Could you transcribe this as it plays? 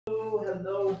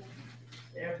hello,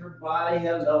 everybody,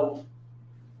 hello.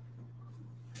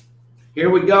 Here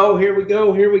we go, here we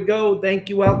go, here we go. Thank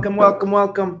you, welcome, welcome,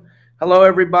 welcome. Hello,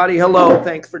 everybody, hello.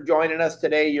 Thanks for joining us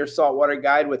today, your saltwater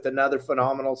guide with another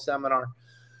phenomenal seminar.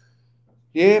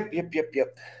 Yep.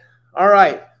 All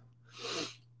right.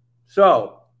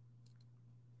 So,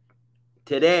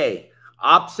 today,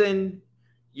 Opsin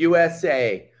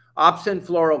USA. Opsin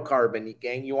fluorocarbon,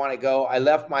 gang, you want to go? I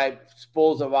left my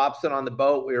spools of Opsin on the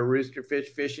boat. We were roosterfish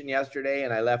fishing yesterday,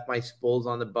 and I left my spools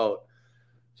on the boat.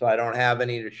 So I don't have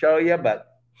any to show you,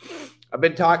 but I've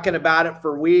been talking about it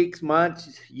for weeks,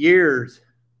 months, years.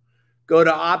 Go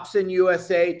to Opsin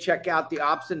USA, check out the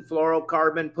Opsin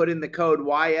fluorocarbon, put in the code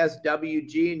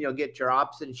YSWG, and you'll get your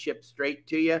Opsin shipped straight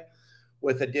to you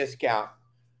with a discount.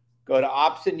 Go to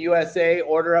Opsin USA,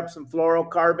 order up some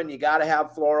fluorocarbon. You got to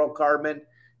have fluorocarbon,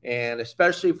 and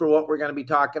especially for what we're going to be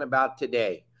talking about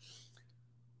today.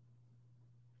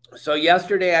 So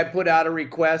yesterday I put out a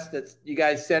request that you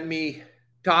guys send me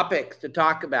topics to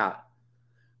talk about.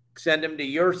 Send them to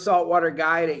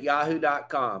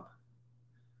yoursaltwaterguide@yahoo.com.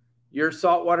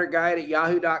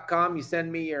 Yoursaltwaterguide@yahoo.com. You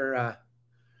send me your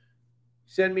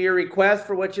request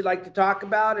for what you'd like to talk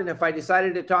about, and if I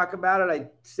decided to talk about it, I'd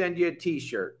send you a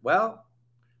t-shirt. Well,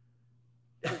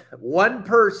 one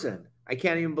person, I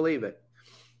can't even believe it.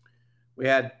 We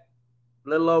had a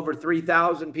little over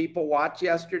 3,000 people watch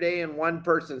yesterday, and one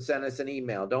person sent us an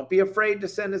email. Don't be afraid to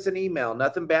send us an email.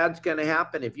 Nothing bad's going to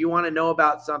happen. If you want to know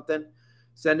about something,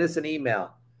 send us an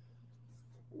email.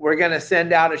 We're going to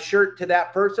send out a shirt to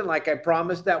that person like I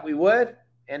promised that we would.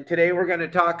 And today we're going to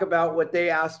talk about what they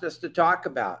asked us to talk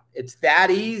about. It's that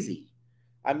easy.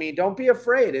 I mean, don't be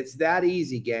afraid. It's that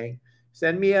easy, gang.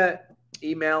 Send me an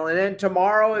email. And then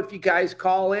tomorrow, if you guys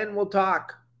call in, we'll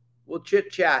talk. We'll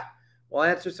chit-chat. We'll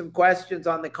answer some questions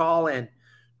on the call-in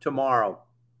tomorrow.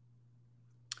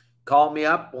 Call me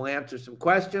up. We'll answer some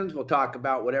questions. We'll talk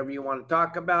about whatever you want to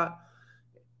talk about.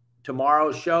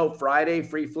 Tomorrow's show, Friday,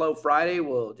 Free Flow Friday,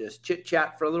 we'll just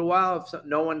chit-chat for a little while. If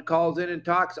no one calls in and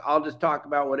talks, I'll just talk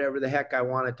about whatever the heck I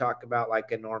want to talk about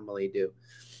like I normally do.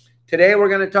 Today, we're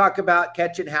going to talk about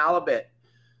catching halibut.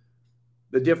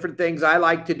 The different things I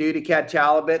like to do to catch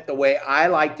halibut, the way I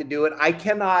like to do it.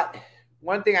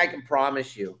 One thing I can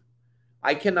promise you,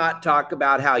 I cannot talk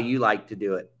about how you like to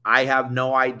do it. I have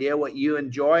no idea what you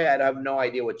enjoy. I have no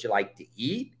idea what you like to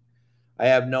eat. I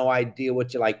have no idea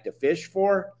what you like to fish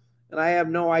for. And I have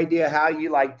no idea how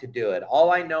you like to do it.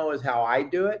 All I know is how I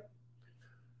do it.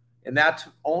 And that's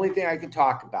the only thing I can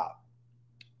talk about.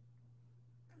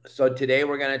 So today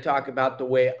we're going to talk about the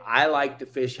way I like to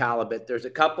fish halibut. There's a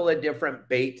couple of different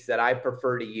baits that I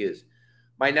prefer to use.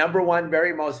 My number one,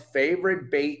 very most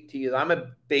favorite bait to use. I'm a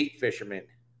bait fisherman.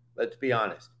 Let's be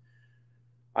honest.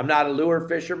 I'm not a lure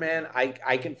fisherman.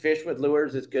 I can fish with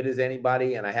lures as good as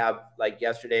anybody. And I have, like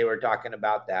yesterday, we were talking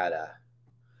about that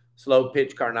slow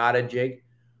pitch carnata jig.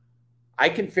 I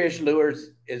can fish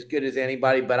lures as good as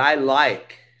anybody, but I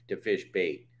like to fish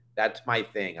bait. That's my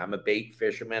thing. I'm a bait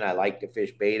fisherman. I like to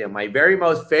fish bait. And my very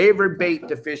most favorite bait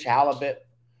to fish halibut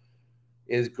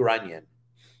is grunion.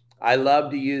 I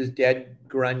love to use dead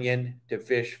grunion to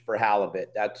fish for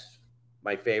halibut. That's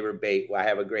my favorite bait. I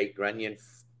have a great grunion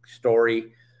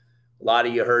story. A lot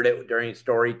of you heard it during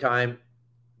story time,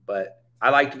 but I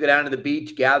like to go down to the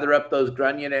beach, gather up those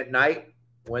grunion at night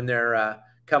when they're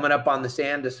coming up on the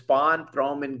sand to spawn,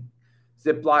 throw them in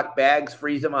Ziploc bags,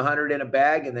 freeze them 100 in a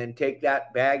bag, and then take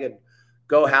that bag and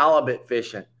go halibut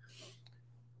fishing.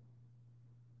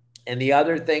 And the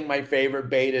other thing, my favorite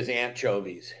bait is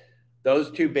anchovies.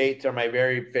 Those two baits are my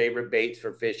very favorite baits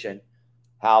for fishing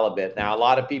halibut. Now, a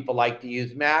lot of people like to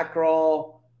use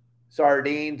mackerel,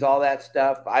 sardines, all that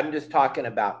stuff. I'm just talking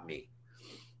about me.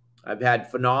 I've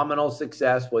had phenomenal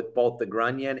success with both the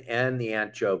grunion and the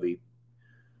anchovy.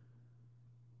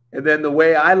 And then the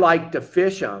way I like to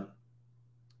fish them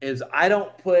is I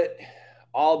don't put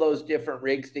all those different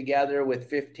rigs together with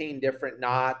 15 different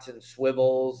knots and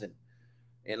swivels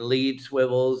and lead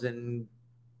swivels and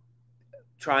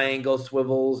triangle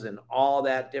swivels and all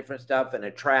that different stuff and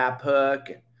a trap hook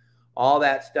and all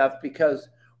that stuff, because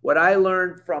what I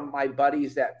learned from my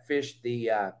buddies that fish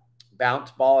the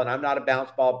bounce ball, and I'm not a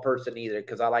bounce ball person either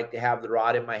because I like to have the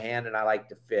rod in my hand and I like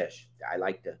to fish. I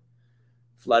like to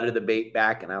flutter the bait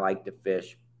back and I like to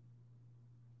fish.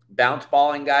 Bounce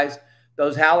balling, guys,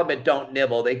 those halibut don't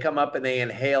nibble. They come up and they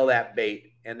inhale that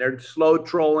bait and they're slow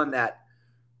trolling that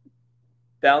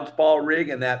bounce ball rig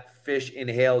and that fish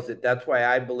inhales it. That's why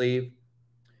I believe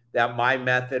that my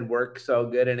method works so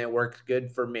good and it works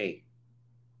good for me.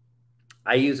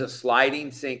 I use a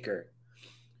sliding sinker.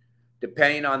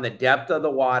 Depending on the depth of the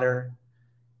water,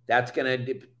 that's going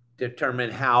to determine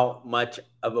how much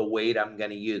of a weight I'm going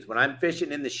to use. When I'm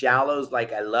fishing in the shallows,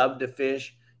 like I love to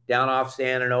fish down off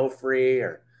San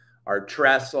Onofre or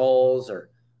Trestles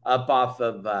or up off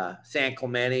of San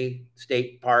Clemente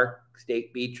State Park,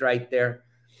 State Beach right there,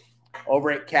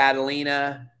 over at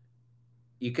Catalina.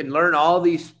 You can learn all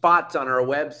these spots on our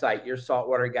website,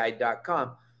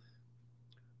 yoursaltwaterguide.com.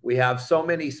 We have so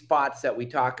many spots that we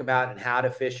talk about and how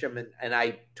to fish them. And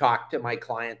I talk to my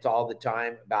clients all the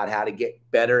time about how to get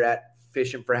better at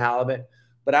fishing for halibut.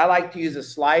 But I like to use a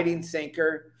sliding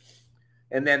sinker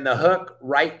and then the hook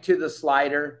right to the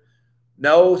slider.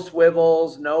 No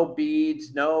swivels, no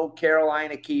beads, no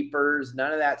Carolina keepers,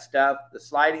 none of that stuff. The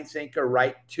sliding sinker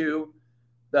right to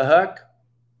the hook.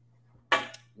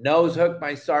 Nose hook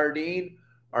my sardine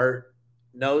or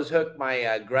nose hook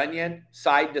my grunion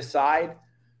side to side.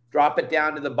 Drop it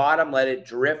down to the bottom, let it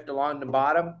drift along the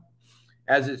bottom.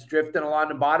 As it's drifting along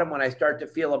the bottom, when I start to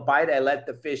feel a bite, I let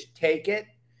the fish take it.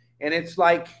 And it's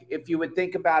like, if you would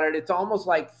think about it, it's almost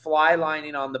like fly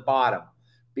lining on the bottom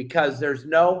because there's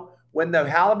no, when the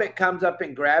halibut comes up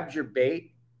and grabs your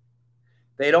bait,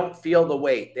 they don't feel the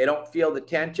weight. They don't feel the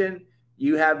tension.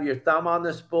 You have your thumb on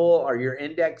the spool or your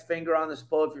index finger on the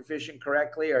spool if you're fishing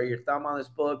correctly, or your thumb on the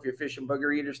spool if you're fishing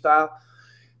booger eater style.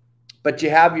 But you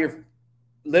have your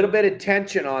little bit of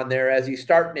tension on there as he's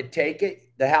starting to take it.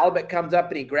 The halibut comes up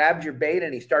and he grabs your bait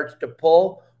and he starts to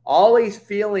pull. All he's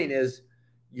feeling is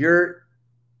your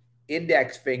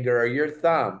index finger or your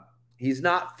thumb. He's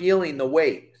not feeling the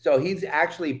weight. So he's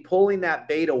actually pulling that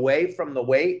bait away from the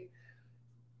weight.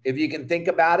 If you can think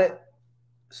about it,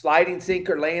 sliding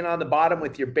sinker laying on the bottom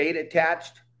with your bait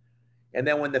attached. And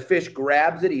then when the fish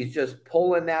grabs it, he's just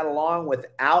pulling that along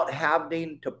without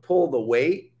having to pull the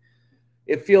weight.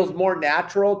 It feels more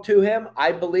natural to him,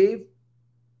 I believe.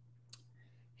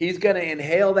 He's going to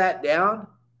inhale that down.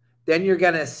 Then you're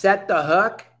going to set the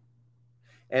hook.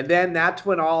 And then that's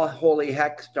when all holy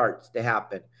heck starts to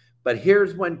happen. But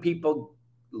here's when people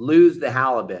lose the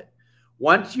halibut.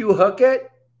 Once you hook it,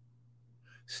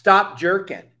 stop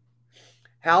jerking.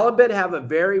 Halibut have a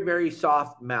very, very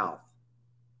soft mouth.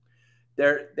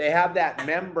 They have that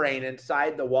membrane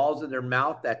inside the walls of their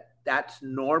mouth that's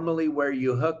normally where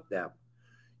you hook them.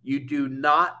 You do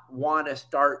not want to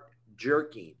start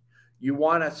jerking. You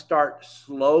want to start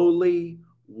slowly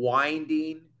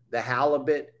winding the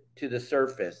halibut to the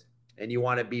surface. And you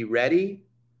want to be ready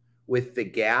with the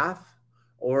gaff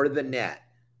or the net.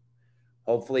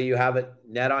 Hopefully you have a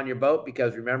net on your boat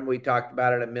because remember we talked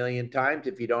about it a million times.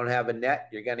 If you don't have a net,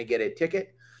 you're going to get a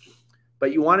ticket.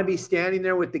 But you want to be standing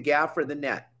there with the gaff or the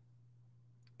net.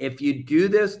 If you do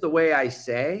this the way I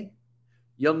say,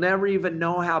 you'll never even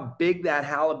know how big that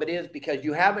halibut is because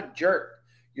you haven't jerked.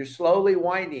 You're slowly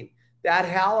winding. That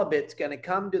halibut's going to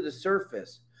come to the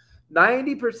surface.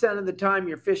 90% of the time,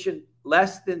 you're fishing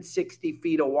less than 60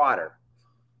 feet of water.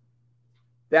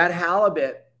 That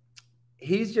halibut,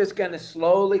 he's just going to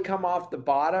slowly come off the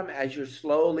bottom as you're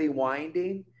slowly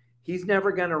winding. He's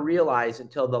never going to realize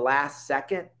until the last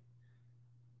second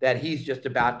that he's just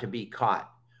about to be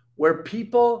caught. Where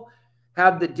people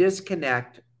have the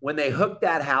disconnect when they hook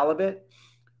that halibut,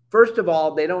 first of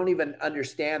all, they don't even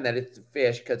understand that it's a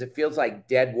fish because it feels like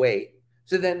dead weight.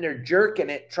 So then they're jerking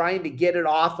it, trying to get it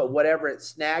off of whatever it's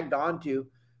snagged onto.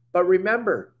 But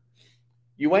remember,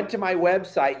 you went to my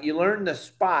website, you learned the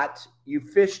spots, you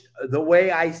fished the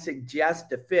way I suggest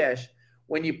to fish.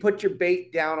 When you put your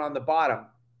bait down on the bottom,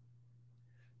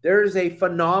 there's a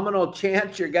phenomenal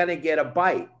chance you're going to get a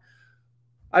bite.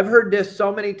 I've heard this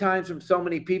so many times from so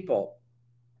many people.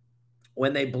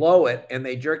 When they blow it and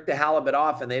they jerk the halibut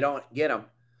off and they don't get them,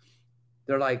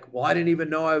 they're like, well, I didn't even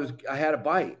know I had a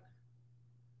bite.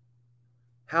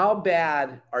 How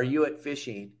bad are you at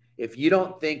fishing if you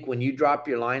don't think when you drop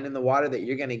your line in the water that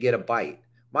you're going to get a bite?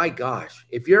 My gosh,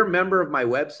 if you're a member of my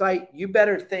website, you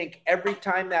better think every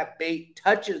time that bait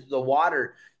touches the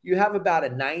water, you have about a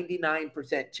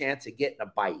 99% chance of getting a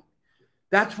bite.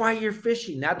 That's why you're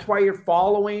fishing. That's why you're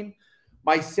following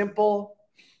my simple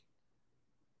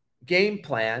game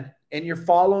plan and you're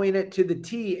following it to the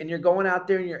T and you're going out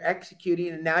there and you're executing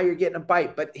and now you're getting a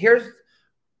bite. But here's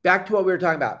back to what we were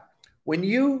talking about. When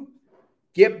you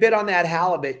get bit on that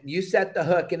halibut, you set the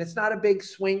hook and it's not a big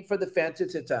swing for the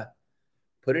fences. It's a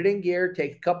put it in gear,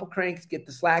 take a couple cranks, get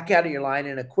the slack out of your line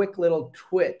and a quick little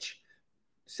twitch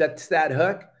sets that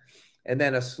hook. And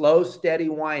then a slow, steady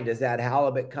wind as that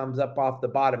halibut comes up off the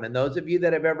bottom. And those of you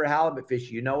that have ever halibut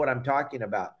fished, you know what I'm talking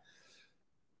about.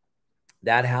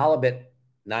 That halibut,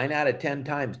 9 out of 10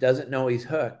 times, doesn't know he's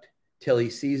hooked till he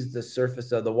sees the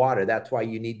surface of the water. That's why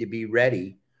you need to be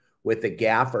ready with a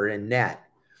gaffer and net.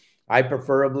 I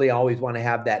preferably always want to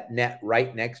have that net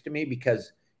right next to me,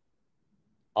 because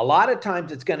a lot of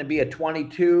times it's going to be a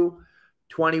 22,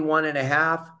 21 and a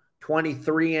half,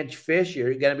 23-inch fish.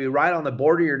 You're going to be right on the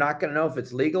border. You're not going to know if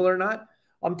it's legal or not.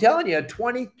 I'm telling you, a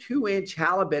 22-inch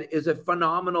halibut is a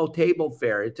phenomenal table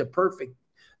fare. It's a perfect.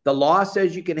 The law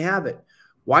says you can have it.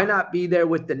 Why not be there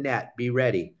with the net? Be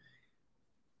ready.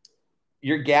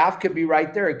 Your gaff could be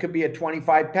right there. It could be a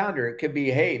 25-pounder. It could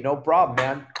be, hey, no problem,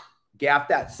 man. Gaff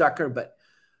that sucker. But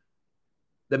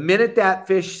the minute that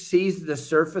fish sees the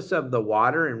surface of the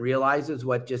water and realizes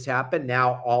what just happened,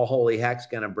 now all holy heck's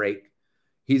going to break.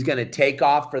 He's going to take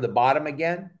off for the bottom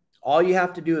again. All you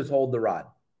have to do is hold the rod.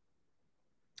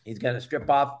 He's going to strip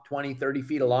off 20, 30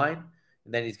 feet of line,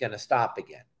 and then he's going to stop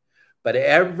again. But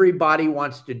everybody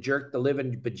wants to jerk the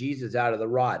living bejesus out of the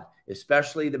rod,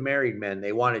 especially the married men.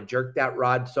 They want to jerk that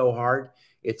rod so hard.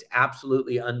 It's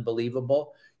absolutely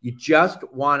unbelievable. You just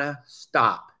want to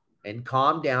stop and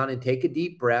calm down and take a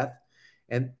deep breath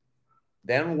and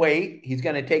then wait. He's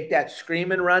going to take that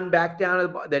scream and run back down to the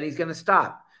bottom. Then he's going to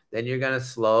stop. Then you're going to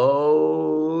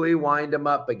slowly wind him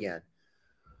up again.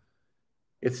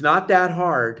 It's not that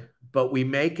hard, but we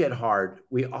make it hard.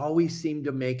 We always seem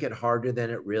to make it harder than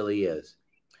it really is.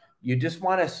 You just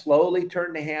want to slowly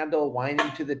turn the handle, wind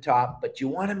him to the top, but you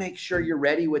want to make sure you're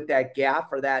ready with that gaff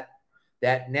or that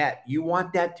net. You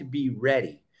want that to be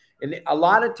ready. And a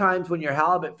lot of times when you're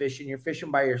halibut fishing, you're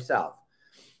fishing by yourself,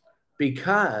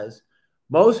 because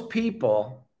most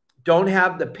people don't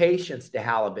have the patience to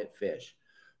halibut fish.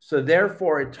 So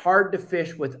therefore, it's hard to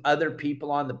fish with other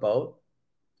people on the boat,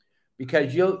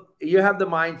 because you have the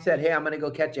mindset, hey, I'm going to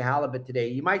go catch a halibut today.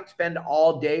 You might spend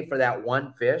all day for that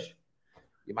one fish.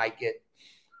 You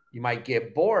might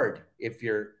get bored if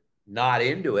you're not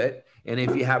into it. And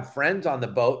if you have friends on the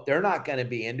boat, they're not going to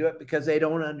be into it because they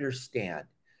don't understand.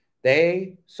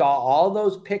 They saw all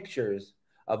those pictures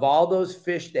of all those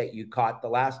fish that you caught the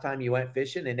last time you went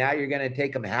fishing, and now you're going to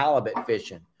take them halibut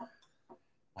fishing.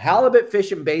 Halibut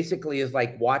fishing basically is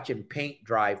like watching paint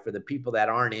dry for the people that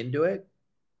aren't into it.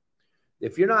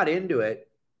 If you're not into it,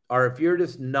 or if you're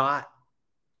just not,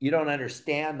 you don't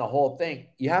understand the whole thing,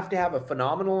 you have to have a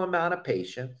phenomenal amount of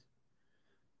patience,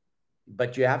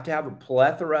 but you have to have a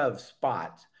plethora of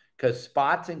spots, because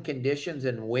spots and conditions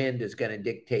and wind is going to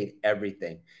dictate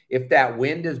everything. If that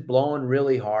wind is blowing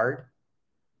really hard,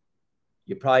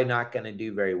 you're probably not going to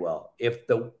do very well. If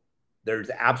there's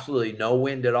absolutely no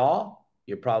wind at all,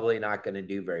 you're probably not going to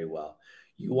do very well.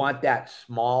 You want that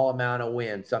small amount of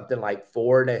wind, something like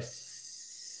 4 to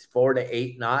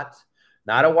 8 knots,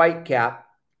 not a white cap,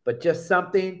 but just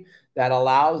something that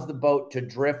allows the boat to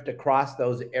drift across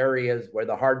those areas where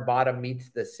the hard bottom meets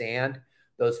the sand.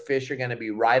 Those fish are going to be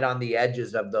right on the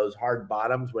edges of those hard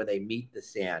bottoms where they meet the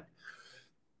sand.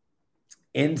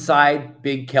 Inside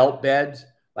big kelp beds,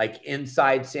 like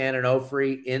inside San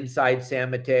Onofre, inside San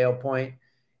Mateo Point,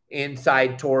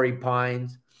 inside Torrey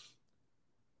Pines,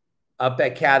 up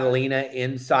at Catalina,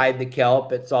 inside the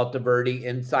kelp at Salta Verde,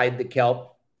 inside the kelp,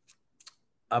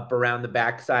 up around the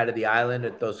backside of the island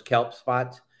at those kelp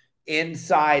spots,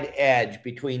 inside edge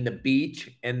between the beach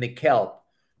and the kelp,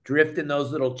 drifting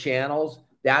those little channels.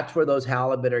 That's where those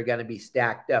halibut are going to be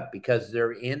stacked up, because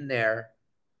they're in there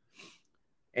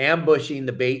ambushing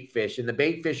the bait fish. And the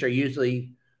bait fish are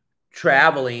usually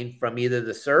traveling from either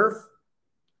the surf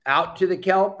out to the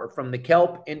kelp or from the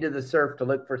kelp into the surf to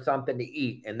look for something to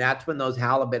eat. And that's when those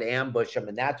halibut ambush them.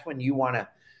 And that's when you want to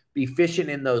be fishing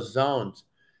in those zones.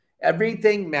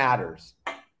 Everything matters.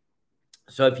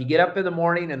 So if you get up in the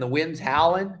morning and the wind's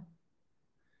howling,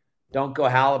 don't go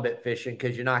halibut fishing,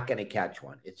 because you're not going to catch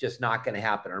one. It's just not going to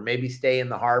happen. Or maybe stay in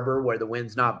the harbor where the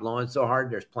wind's not blowing so hard.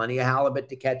 There's plenty of halibut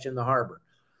to catch in the harbor.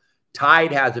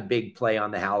 Tide has a big play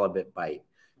on the halibut bite.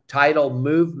 Tidal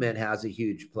movement has a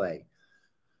huge play.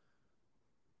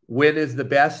 When is the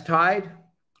best tide?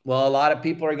 Well, a lot of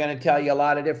people are going to tell you a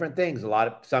lot of different things.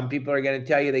 Some people are going to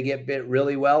tell you they get bit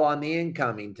really well on the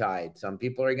incoming tide. Some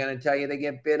people are going to tell you they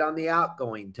get bit on the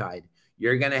outgoing tide.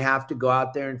 You're going to have to go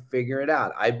out there and figure it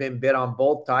out. I've been bit on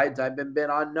both tides. I've been bit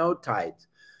on no tides.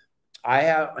 I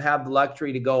have the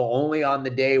luxury to go only on the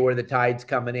day where the tide's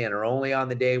coming in, or only on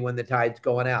the day when the tide's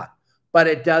going out. But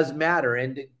it does matter.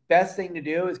 And the best thing to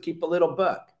do is keep a little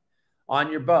book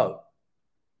on your boat.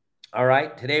 All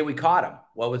right, today we caught him.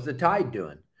 What was the tide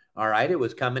doing? All right, it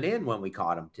was coming in when we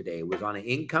caught him today. It was on an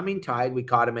incoming tide. We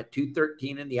caught him at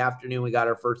 2:13 in the afternoon. We got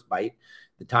our first bite.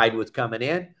 The tide was coming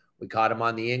in. We caught him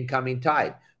on the incoming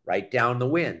tide, right down the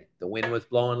wind. The wind was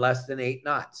blowing less than 8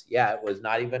 knots. Yeah, it was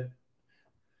not even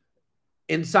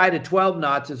inside of 12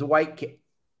 knots is a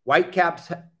white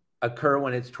caps occur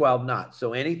when it's 12 knots.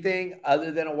 So anything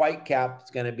other than a white cap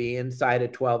is going to be inside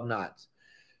of 12 knots.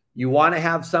 You want to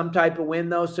have some type of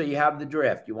wind, though, so you have the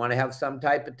drift. You want to have some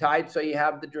type of tide, so you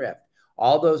have the drift.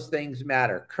 All those things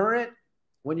matter. Current,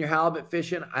 when you're halibut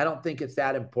fishing, I don't think it's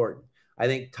that important. I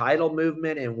think tidal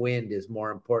movement and wind is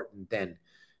more important than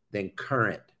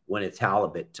current when it's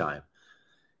halibut time.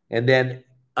 And then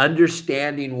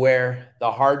understanding where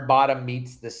the hard bottom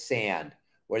meets the sand,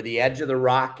 where the edge of the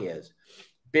rock is.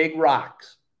 Big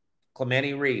rocks,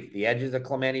 Clemente Reef, the edges of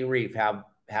Clemente Reef have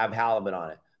halibut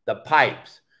on it. The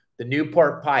pipes, the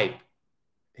Newport Pipe,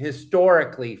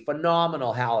 historically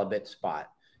phenomenal halibut spot.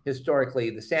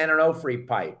 Historically, the San Onofre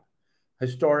Pipe,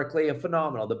 historically a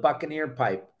phenomenal. The Buccaneer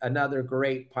Pipe, another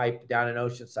great pipe down in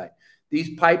Oceanside.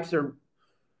 These pipes are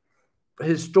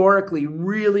historically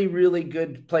really, really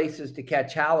good places to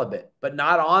catch halibut, but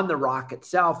not on the rock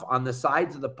itself, on the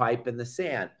sides of the pipe in the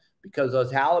sand, because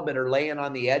those halibut are laying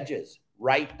on the edges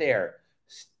right there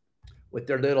with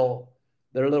their little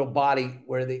body,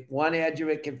 where the one edge of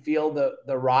it can feel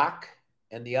the rock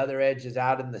and the other edge is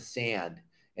out in the sand.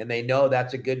 And they know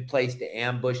that's a good place to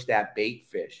ambush that bait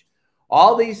fish.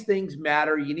 All these things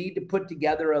matter. You need to put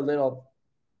together a little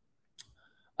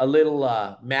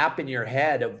map in your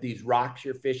head of these rocks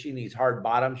you're fishing, these hard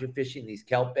bottoms you're fishing, these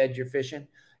kelp beds you're fishing,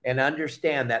 and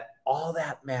understand that all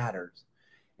that matters.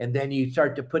 And then you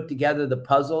start to put together the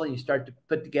puzzle and you start to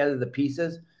put together the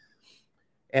pieces.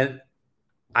 And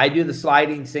I do the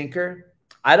sliding sinker.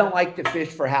 I don't like to fish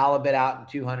for halibut out in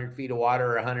 200 feet of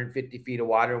water or 150 feet of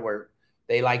water, where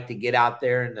they like to get out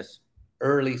there in the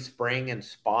early spring and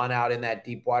spawn out in that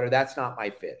deep water. That's not my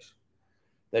fish.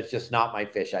 That's just not my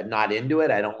fish. I'm not into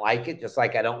it. I don't like it. Just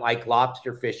like I don't like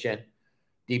lobster fishing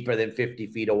deeper than 50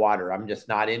 feet of water. I'm just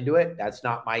not into it. That's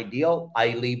not my deal. I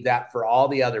leave that for all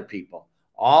the other people.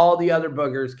 All the other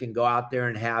boogers can go out there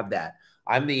and have that.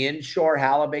 I'm the inshore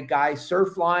halibut guy.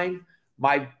 Surf line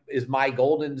is my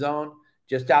golden zone.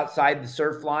 Just outside the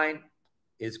surf line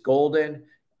is golden.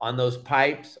 On those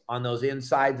pipes, on those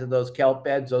insides of those kelp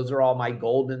beds, those are all my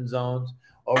golden zones.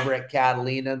 Over at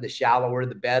Catalina, the shallower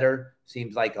the better.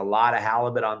 Seems like a lot of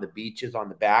halibut on the beaches, on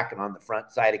the back and on the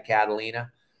front side of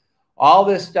Catalina. All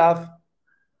this stuff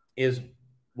is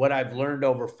what I've learned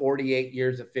over 48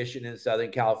 years of fishing in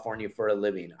Southern California for a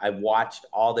living. I've watched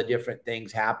all the different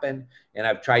things happen, and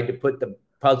I've tried to put the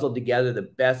puzzle together the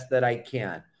best that I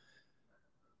can.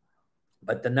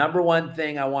 But the number one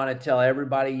thing I want to tell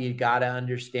everybody you got to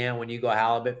understand when you go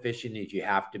halibut fishing is you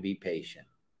have to be patient.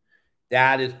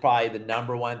 That is probably the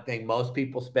number one thing. Most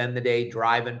people spend the day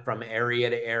driving from area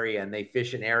to area, and they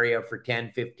fish an area for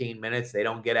 10, 15 minutes. They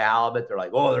don't get a halibut. They're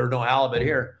like, oh, there's no halibut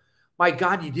here. My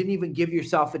God, you didn't even give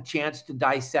yourself a chance to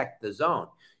dissect the zone.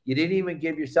 You didn't even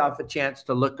give yourself a chance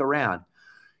to look around.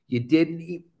 You didn't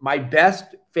eat. My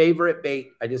best favorite bait,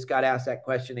 I just got asked that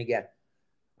question again.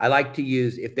 I like to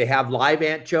use, if they have live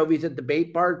anchovies at the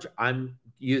bait barge, I'm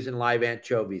using live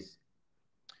anchovies.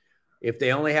 If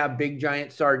they only have big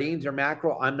giant sardines or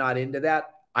mackerel, I'm not into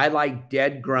that. I like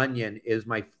dead grunion is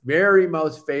my very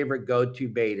most favorite go-to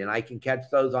bait. And I can catch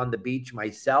those on the beach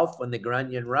myself when the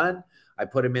grunion run. I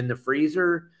put them in the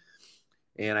freezer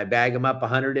and I bag them up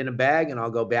 100 in a bag, and I'll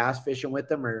go bass fishing with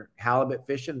them or halibut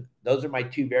fishing. Those are my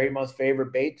two very most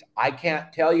favorite baits. I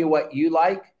can't tell you what you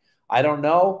like. I don't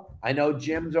know. I know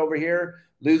Jim's over here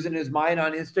losing his mind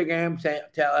on Instagram,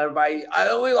 tell everybody, I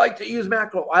only like to use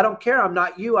mackerel. I don't care. I'm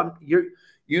not you.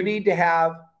 You need to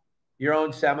have your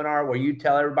own seminar where you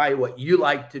tell everybody what you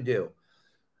like to do.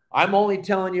 I'm only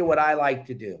telling you what I like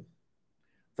to do.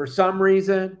 For some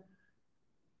reason,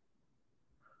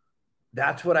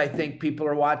 that's what I think people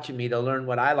are watching me to learn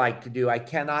what I like to do. I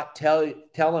cannot tell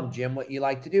them, Jim, what you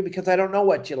like to do, because I don't know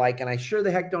what you like. And I sure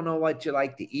the heck don't know what you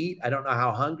like to eat. I don't know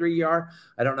how hungry you are.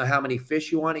 I don't know how many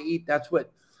fish you want to eat. That's what,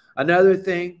 another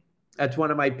thing, that's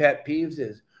one of my pet peeves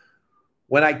is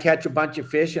when I catch a bunch of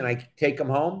fish and I take them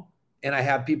home and I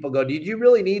have people go, did you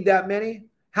really need that many?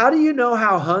 How do you know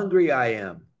how hungry I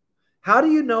am? How do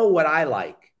you know what I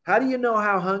like? How do you know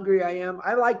how hungry I am?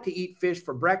 I like to eat fish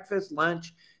for breakfast,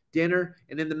 lunch, dinner,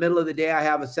 and in the middle of the day, I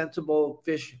have a sensible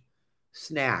fish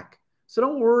snack. So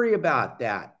don't worry about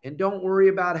that. And don't worry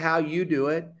about how you do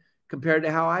it compared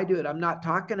to how I do it. I'm not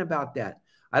talking about that.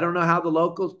 I don't know how the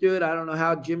locals do it. I don't know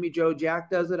how Jimmy Joe Jack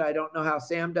does it. I don't know how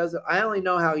Sam does it. I only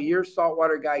know how your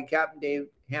saltwater guy, Captain Dave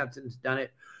Hansen's done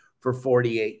it for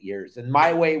 48 years. And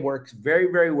my way works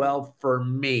very, very well for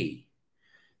me.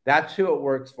 That's who it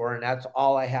works for. And that's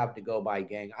all I have to go by,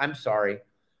 gang. I'm sorry.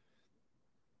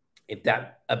 If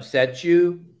that upsets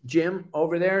you, Jim,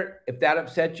 over there, if that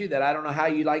upsets you that I don't know how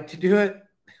you like to do it,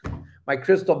 my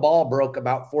crystal ball broke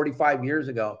about 45 years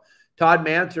ago Todd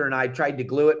Manser and I tried to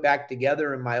glue it back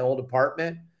together in my old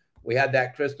apartment. We had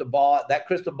that crystal ball. That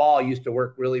crystal ball used to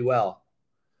work really well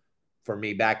for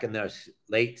me back in the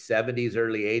late 70s,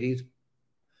 early 80s.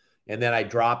 And then I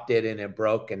dropped it and it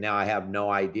broke. And now I have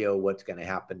no idea what's going to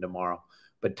happen tomorrow.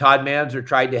 But Todd Manser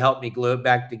tried to help me glue it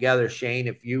back together. Shane,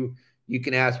 if you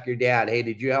can ask your dad, hey,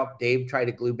 did you help Dave try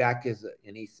to glue back his,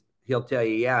 and he'll tell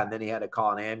you, yeah. And then he had to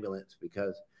call an ambulance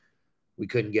because we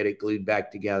couldn't get it glued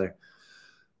back together.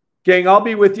 Gang, I'll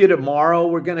be with you tomorrow.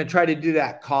 We're going to try to do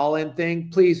that call-in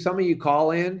thing. Please, some of you call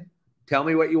in. Tell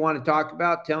me what you want to talk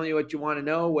about. Tell me what you want to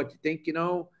know, what you think you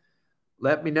know.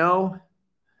 Let me know.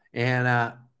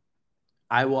 And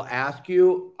I will ask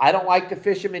you. I don't like to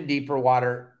fish them in deeper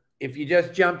water. If you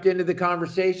just jumped into the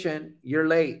conversation, you're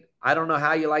late. I don't know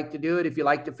how you like to do it. If you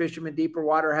like to fish them in deeper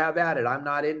water, have at it. I'm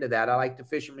not into that. I like to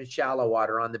fish them in shallow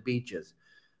water on the beaches.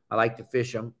 I like to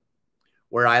fish them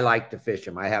where I like to fish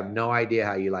them. I have no idea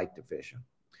how you like to fish them.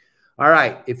 All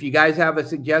right. If you guys have a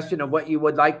suggestion of what you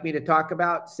would like me to talk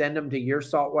about, send them to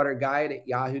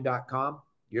yoursaltwaterguide@yahoo.com.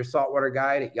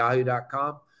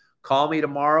 Yoursaltwaterguide@yahoo.com. Call me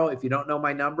tomorrow. If you don't know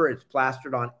my number, it's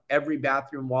plastered on every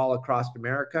bathroom wall across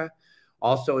America.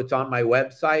 Also, it's on my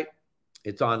website.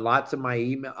 It's on lots of my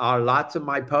email, lots of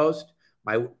my posts.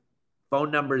 My phone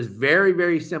number is very,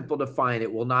 very simple to find.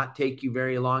 It will not take you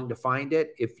very long to find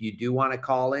it. If you do want to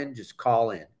call in, just call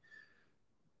in.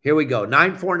 Here we go.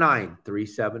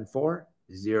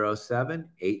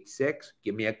 949-374-0786.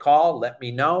 Give me a call. Let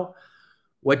me know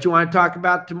what you want to talk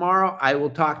about tomorrow. I will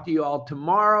talk to you all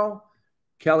tomorrow.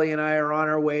 Kelly and I are on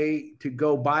our way to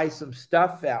go buy some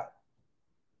stuff at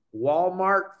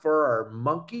Walmart for our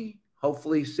monkey.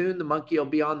 Hopefully soon the monkey will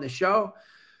be on the show.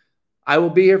 I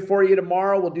will be here for you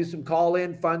tomorrow. We'll do some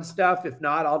call-in fun stuff. If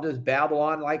not, I'll just babble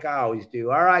on like I always do.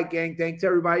 All right, gang. Thanks,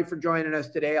 everybody, for joining us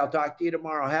today. I'll talk to you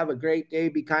tomorrow. Have a great day.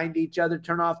 Be kind to each other.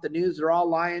 Turn off the news. They're all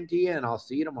lying to you, and I'll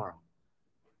see you tomorrow.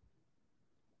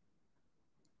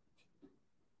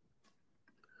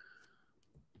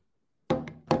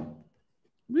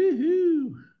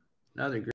 Woohoo! Another great